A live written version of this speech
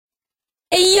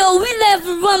Yo, we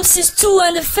level Ramses too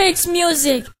and the fakes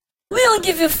music. We don't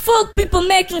give a fuck people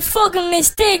making fucking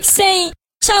mistakes saying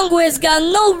Chango has got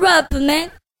no rapper,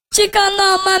 man. Check out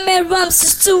now my man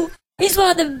Ramses too. He's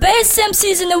one of the best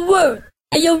MCs in the world.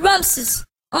 And yo, Ramses,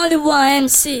 only one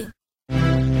MC.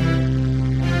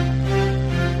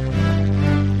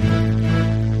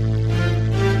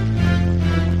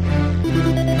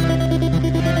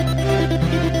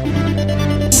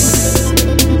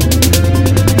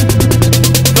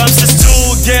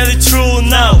 Get it true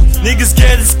now, niggas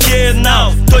getting scared now.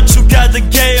 Thought you got the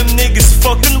game, niggas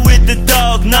fucking with the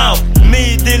dog now.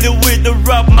 Me dealing with the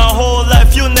rap my whole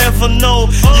life, you never know.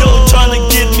 Yo, tryna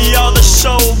get me out the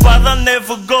show, but I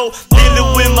never go.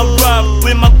 Dealing with my rap,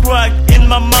 with my crack in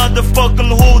my motherfucking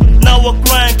hood. Now I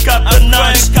grind cap a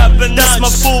notch, that's my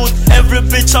food. Every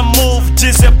bitch I move,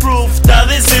 just a proof, that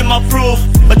is in my proof.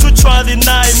 But you try to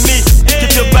deny me,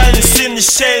 keep your balance in the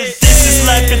shade. This is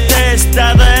like a test,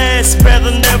 that ass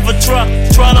better never try.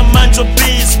 Tryna mind your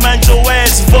beats, mind your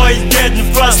ass, voice getting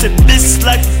frosted. This is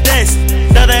like a test,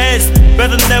 that ass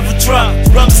better never try.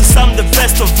 Ramses, I'm the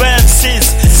best of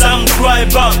MCs, some cry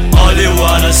about. All they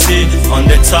wanna see on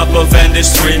the top of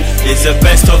industry is the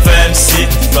best of MC.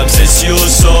 Ramses, you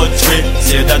so trip,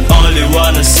 say that only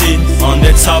wanna see on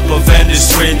the top of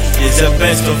industry is the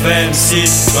best of MC.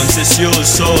 Ramses, you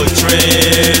so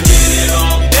trip.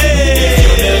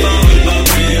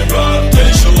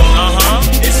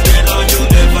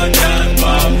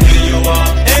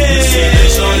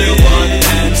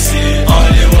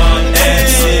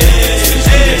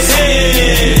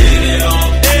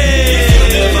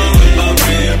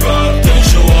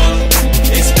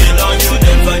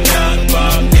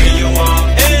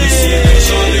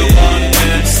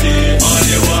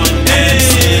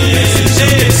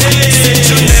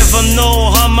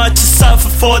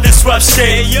 For this rap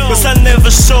shit, cause I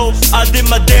never show. I did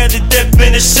my daddy dip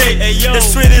in the shit. The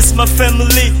street is my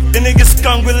family, the niggas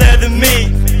congratulating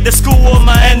me. The school was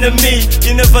my enemy,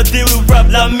 you never deal with rap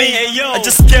like me. I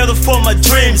just scared for my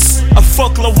dreams, I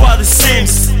fuck like what it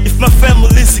seems. If my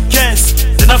family's against,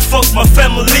 then I fuck my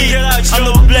family. I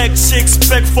know black chicks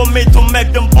beg for me to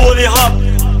make them booty hop.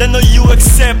 They know you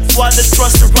accept why they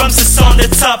trust the Ramses on the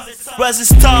top. Rising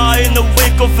star in the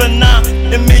wake of an eye,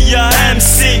 and me a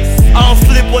MC. I don't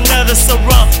flip whenever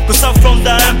surround, cause I'm from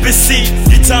the MPC.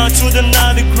 You turn to the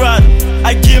 90 grad,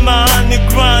 I give my honey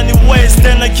grind in ways,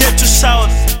 then I get to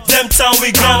shout. Them time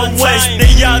we gonna waste.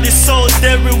 They are the soul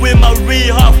dairy with my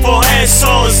rehab for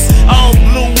assholes. I don't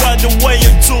blue right the way you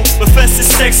do, but fancy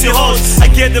sexy hoes. I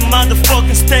get the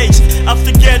motherfucking stage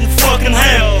after getting fucking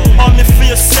hell. On me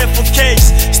feel suffocate,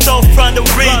 stole from the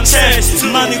recharge.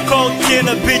 Money cocaine,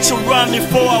 a bitch around me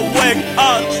before I wake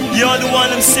up. You're the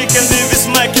one I'm sick and leave his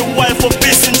mic your wife for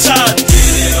peace and child.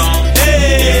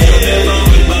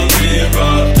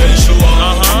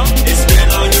 It's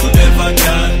been on you never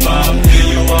got pop.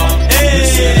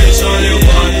 There's only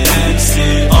one MC,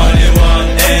 only one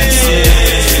MC.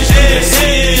 If you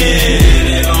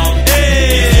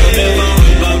never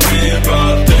with my real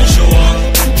rap, don't show up.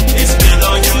 It's been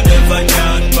on you never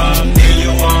got pop. Here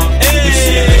you are. You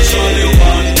see, there's only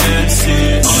one MC,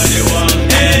 only one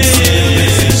MC.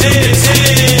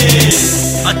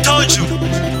 I told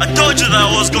you that I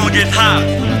was gonna get high,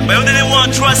 but you didn't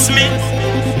want to trust me.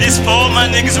 This for all my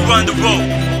niggas around the road,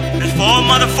 and for all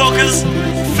motherfuckers,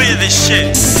 feel this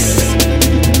shit.